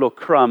a little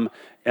crumb,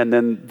 and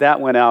then that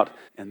went out,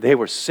 and they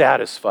were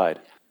satisfied.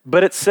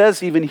 But it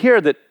says even here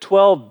that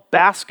 12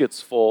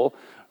 baskets full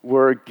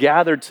were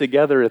gathered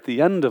together at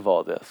the end of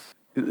all this.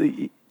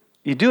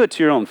 You do it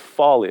to your own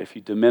folly if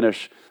you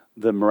diminish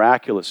the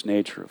miraculous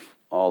nature of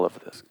all of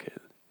this. Okay?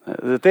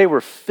 That they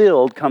were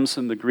filled comes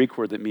from the Greek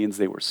word that means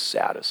they were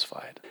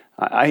satisfied.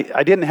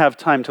 I didn't have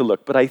time to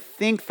look, but I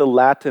think the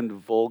Latin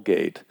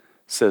Vulgate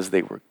says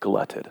they were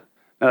glutted.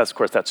 Now, of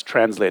course, that's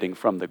translating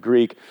from the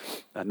Greek,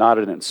 not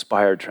an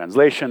inspired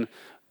translation,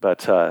 but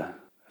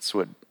that's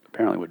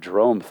apparently what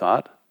Jerome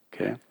thought.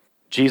 Okay,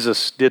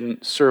 Jesus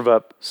didn't serve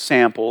up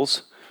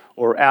samples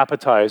or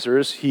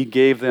appetizers. He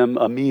gave them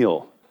a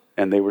meal,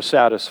 and they were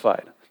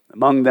satisfied.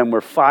 Among them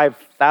were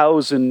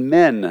 5,000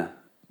 men,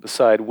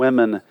 beside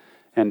women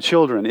and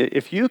children.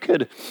 If you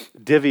could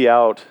divvy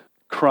out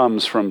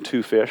crumbs from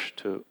 2 fish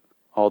to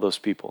all those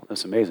people,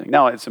 that's amazing.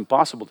 Now, it's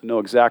impossible to know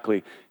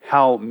exactly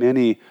how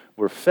many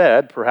were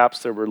fed. Perhaps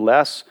there were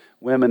less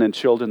women and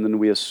children than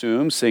we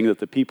assume, seeing that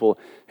the people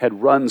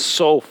had run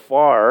so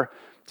far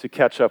to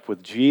catch up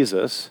with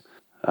Jesus,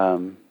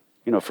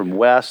 from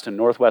west and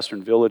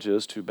northwestern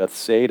villages to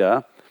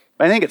Bethsaida.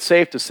 I think it's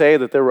safe to say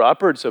that there were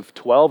upwards of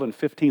 12 and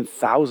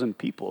 15,000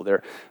 people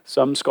there.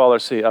 Some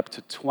scholars say up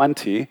to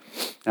 20.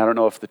 I don't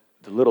know if the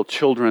little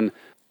children,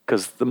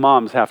 because the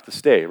moms have to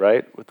stay,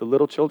 right, with the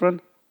little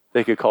children.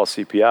 They could call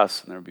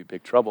CPS and there would be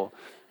big trouble.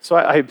 So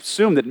I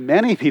assume that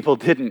many people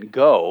didn't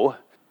go,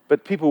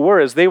 but people were,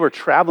 as they were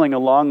traveling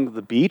along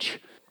the beach,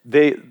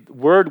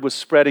 word was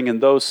spreading in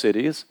those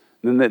cities,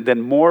 and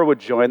then more would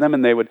join them,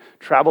 and they would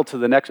travel to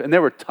the next, and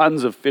there were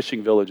tons of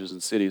fishing villages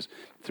and cities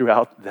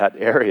throughout that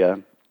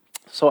area.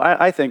 So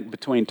I think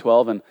between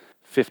 12 and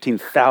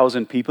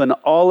 15,000 people, and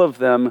all of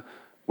them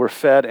were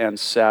fed and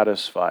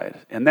satisfied.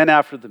 And then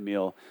after the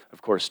meal,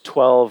 of course,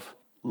 12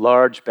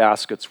 large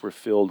baskets were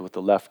filled with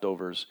the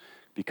leftovers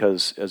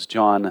because, as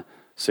John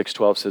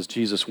 6:12 says,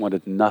 Jesus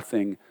wanted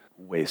nothing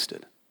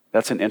wasted.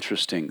 That's an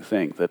interesting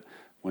thing, that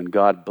when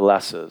God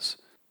blesses,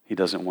 he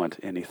doesn't want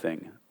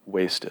anything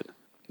wasted.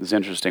 It's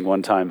interesting.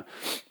 One time,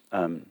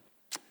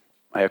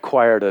 I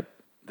acquired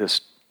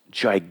this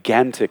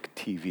gigantic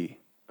TV,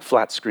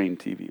 flat screen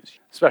TVs,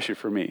 especially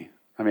for me.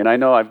 I mean, I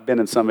know I've been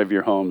in some of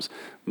your homes.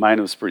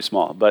 Mine was pretty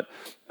small, but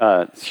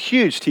it's a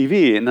huge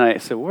TV. And I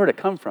said, where'd it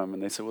come from?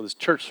 And they said, well, this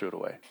church threw it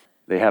away.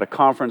 They had a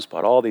conference,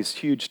 bought all these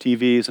huge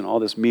TVs and all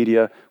this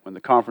media. When the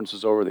conference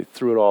was over, they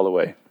threw it all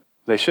away.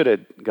 They should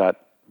have got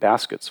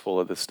baskets full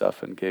of this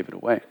stuff and gave it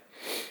away.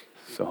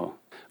 So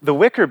the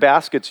wicker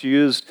baskets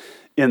used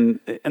and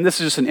this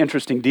is just an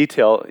interesting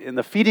detail, in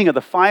the feeding of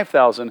the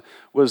 5,000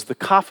 was the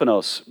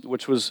kaphanos,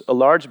 which was a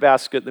large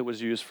basket that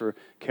was used for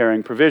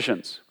carrying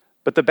provisions.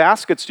 But the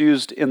baskets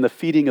used in the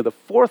feeding of the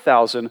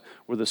 4,000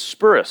 were the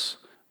spurus,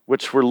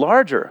 which were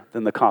larger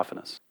than the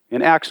kaphanos.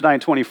 In Acts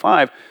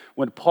 9:25,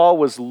 when Paul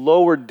was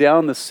lowered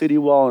down the city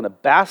wall in a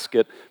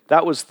basket,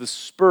 that was the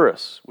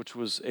spurus, which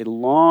was a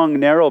long,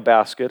 narrow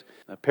basket,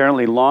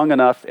 apparently long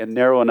enough and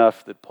narrow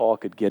enough that Paul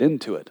could get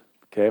into it,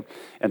 okay,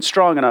 and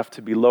strong enough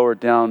to be lowered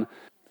down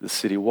the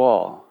city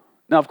wall.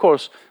 Now, of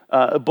course,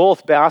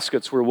 both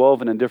baskets were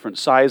woven in different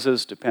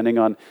sizes, depending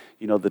on,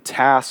 the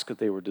task that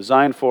they were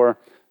designed for.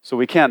 So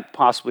we can't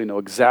possibly know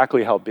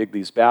exactly how big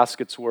these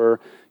baskets were,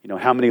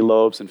 how many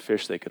loaves and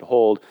fish they could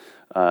hold.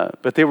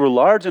 But they were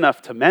large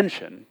enough to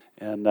mention,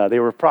 and they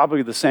were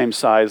probably the same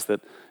size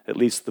that at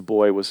least the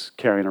boy was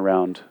carrying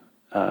around,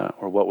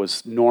 or what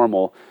was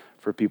normal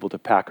for people to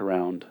pack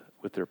around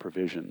with their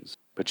provisions.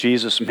 But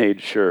Jesus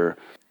made sure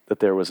that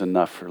there was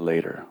enough for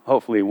later.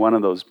 Hopefully one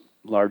of those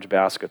large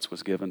baskets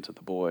was given to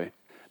the boy.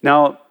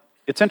 Now,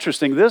 it's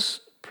interesting, this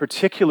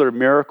particular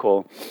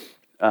miracle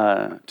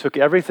took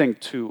everything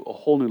to a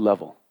whole new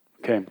level,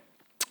 okay?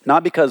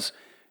 Not because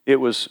it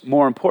was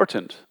more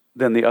important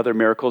than the other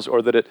miracles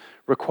or that it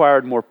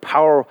required more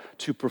power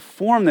to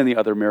perform than the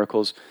other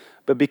miracles,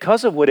 but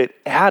because of what it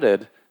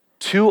added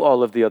to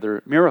all of the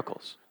other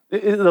miracles.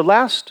 The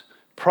last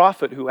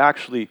prophet who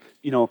actually,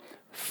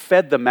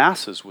 fed the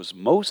masses was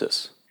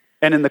Moses.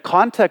 And in the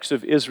context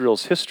of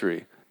Israel's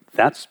history,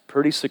 that's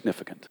pretty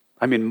significant.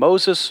 I mean,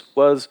 Moses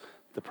was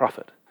the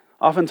prophet.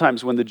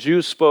 Oftentimes, when the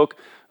Jews spoke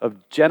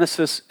of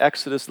Genesis,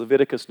 Exodus,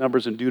 Leviticus,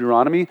 Numbers, and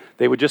Deuteronomy,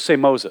 they would just say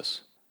Moses.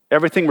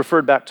 Everything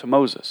referred back to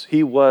Moses.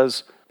 He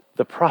was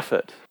the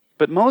prophet.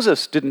 But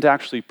Moses didn't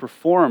actually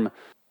perform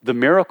the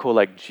miracle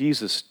like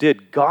Jesus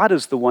did. God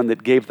is the one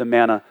that gave the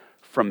manna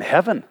from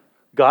heaven.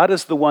 God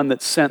is the one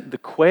that sent the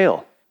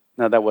quail.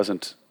 Now, that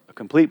wasn't a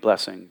complete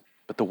blessing,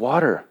 but the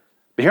water.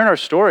 But here in our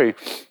story,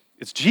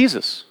 it's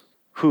Jesus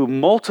who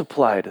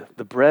multiplied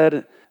the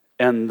bread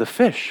and the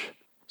fish.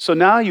 So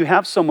now you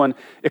have someone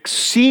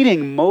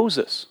exceeding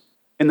Moses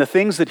in the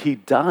things that he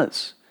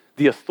does,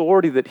 the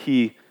authority that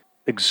he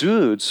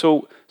exudes.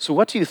 So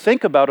what do you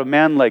think about a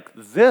man like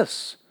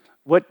this?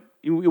 What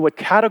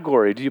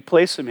category do you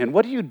place him in?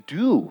 What do you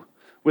do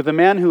with a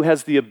man who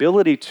has the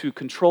ability to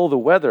control the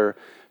weather,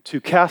 to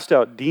cast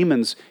out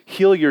demons,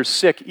 heal your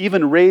sick,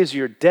 even raise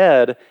your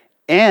dead,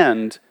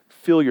 and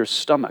fill your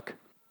stomach?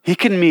 He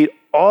can meet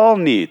all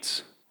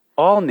needs.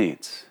 All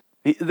needs.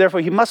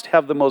 Therefore, he must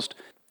have the most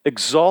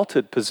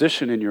exalted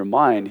position in your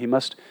mind. He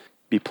must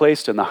be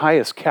placed in the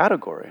highest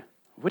category.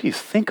 What do you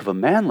think of a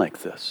man like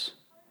this?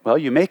 Well,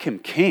 you make him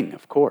king,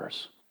 of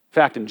course. In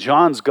fact, in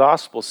John's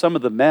gospel, some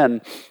of the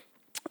men,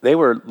 they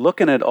were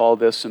looking at all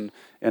this and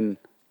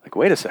like,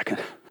 wait a second.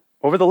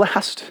 Over the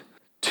last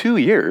 2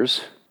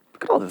 years,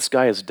 look at all this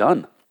guy has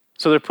done.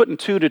 So they're putting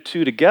 2 to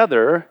 2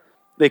 together,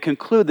 They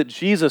conclude that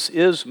Jesus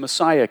is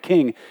Messiah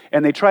King,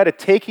 and they try to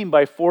take him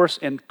by force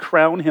and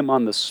crown him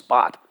on the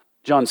spot.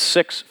 John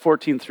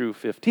 6:14 through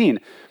 15.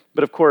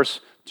 But of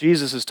course,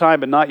 Jesus'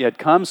 time had not yet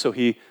come, so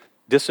he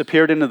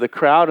disappeared into the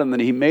crowd, and then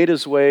he made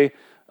his way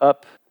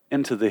up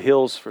into the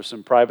hills for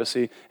some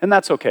privacy, and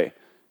that's okay.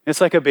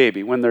 It's like a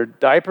baby. When their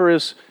diaper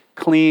is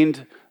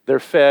cleaned, they're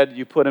fed,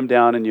 you put them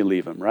down and you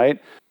leave them, right?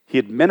 He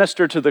had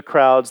ministered to the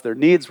crowds, their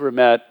needs were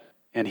met,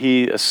 and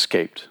he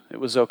escaped. It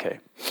was okay.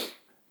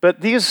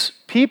 But these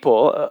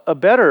people, a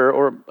better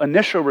or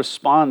initial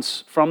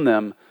response from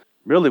them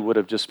really would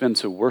have just been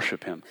to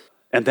worship him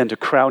and then to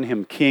crown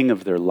him king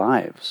of their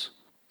lives.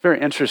 Very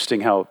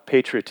interesting how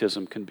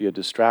patriotism can be a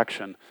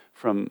distraction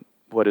from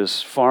what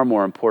is far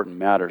more important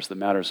matters, the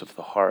matters of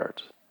the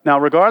heart. Now,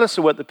 regardless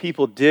of what the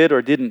people did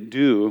or didn't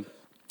do,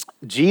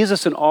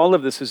 Jesus in all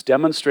of this has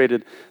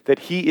demonstrated that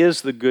he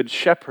is the good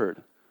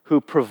shepherd who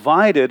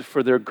provided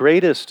for their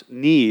greatest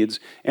needs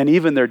and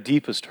even their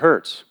deepest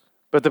hurts.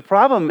 But the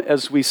problem,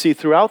 as we see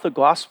throughout the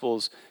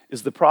Gospels,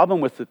 is the problem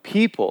with the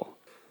people.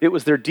 It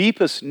was their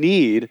deepest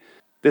need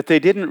that they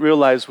didn't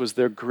realize was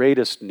their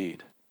greatest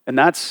need. And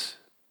that's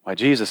why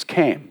Jesus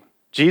came.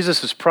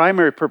 Jesus'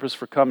 primary purpose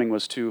for coming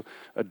was to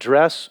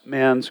address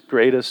man's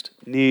greatest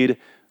need,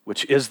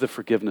 which is the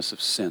forgiveness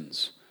of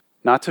sins.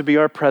 Not to be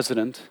our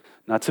president,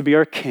 not to be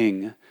our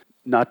king,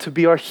 not to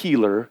be our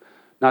healer,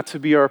 not to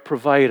be our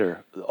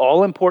provider.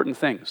 All important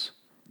things.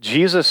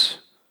 Jesus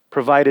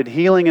provided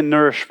healing and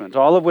nourishment,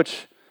 all of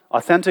which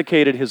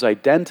authenticated his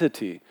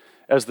identity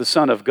as the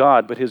Son of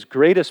God, but his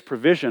greatest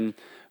provision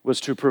was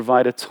to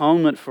provide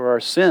atonement for our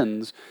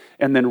sins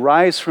and then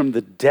rise from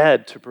the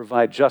dead to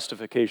provide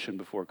justification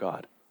before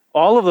God.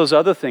 All of those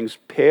other things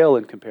pale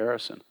in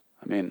comparison.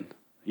 I mean,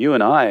 you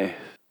and I,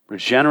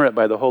 regenerate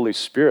by the Holy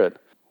Spirit,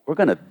 we're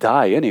going to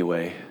die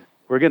anyway.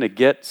 We're going to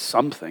get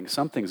something.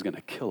 Something's going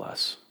to kill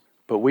us.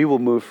 But we will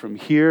move from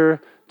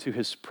here to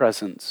his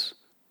presence,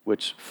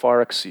 which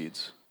far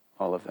exceeds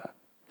all of that.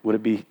 Would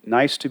it be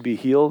nice to be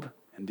healed?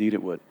 Indeed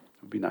it would.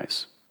 It would be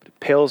nice. But it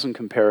pales in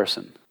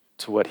comparison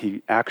to what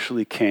he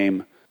actually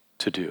came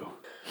to do.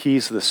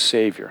 He's the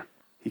Savior.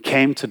 He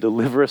came to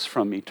deliver us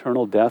from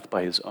eternal death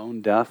by his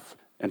own death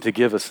and to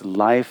give us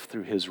life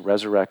through his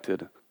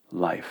resurrected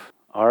life.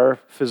 Our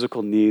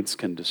physical needs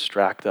can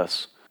distract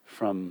us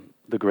from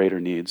the greater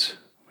needs.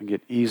 We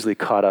get easily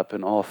caught up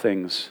in all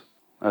things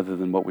other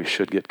than what we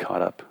should get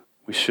caught up.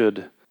 We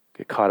should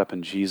get caught up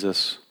in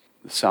Jesus,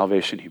 the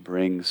salvation he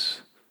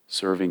brings,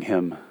 serving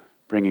him,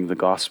 bringing the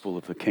gospel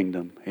of the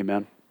kingdom.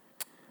 Amen.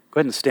 Go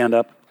ahead and stand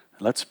up.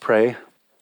 Let's pray.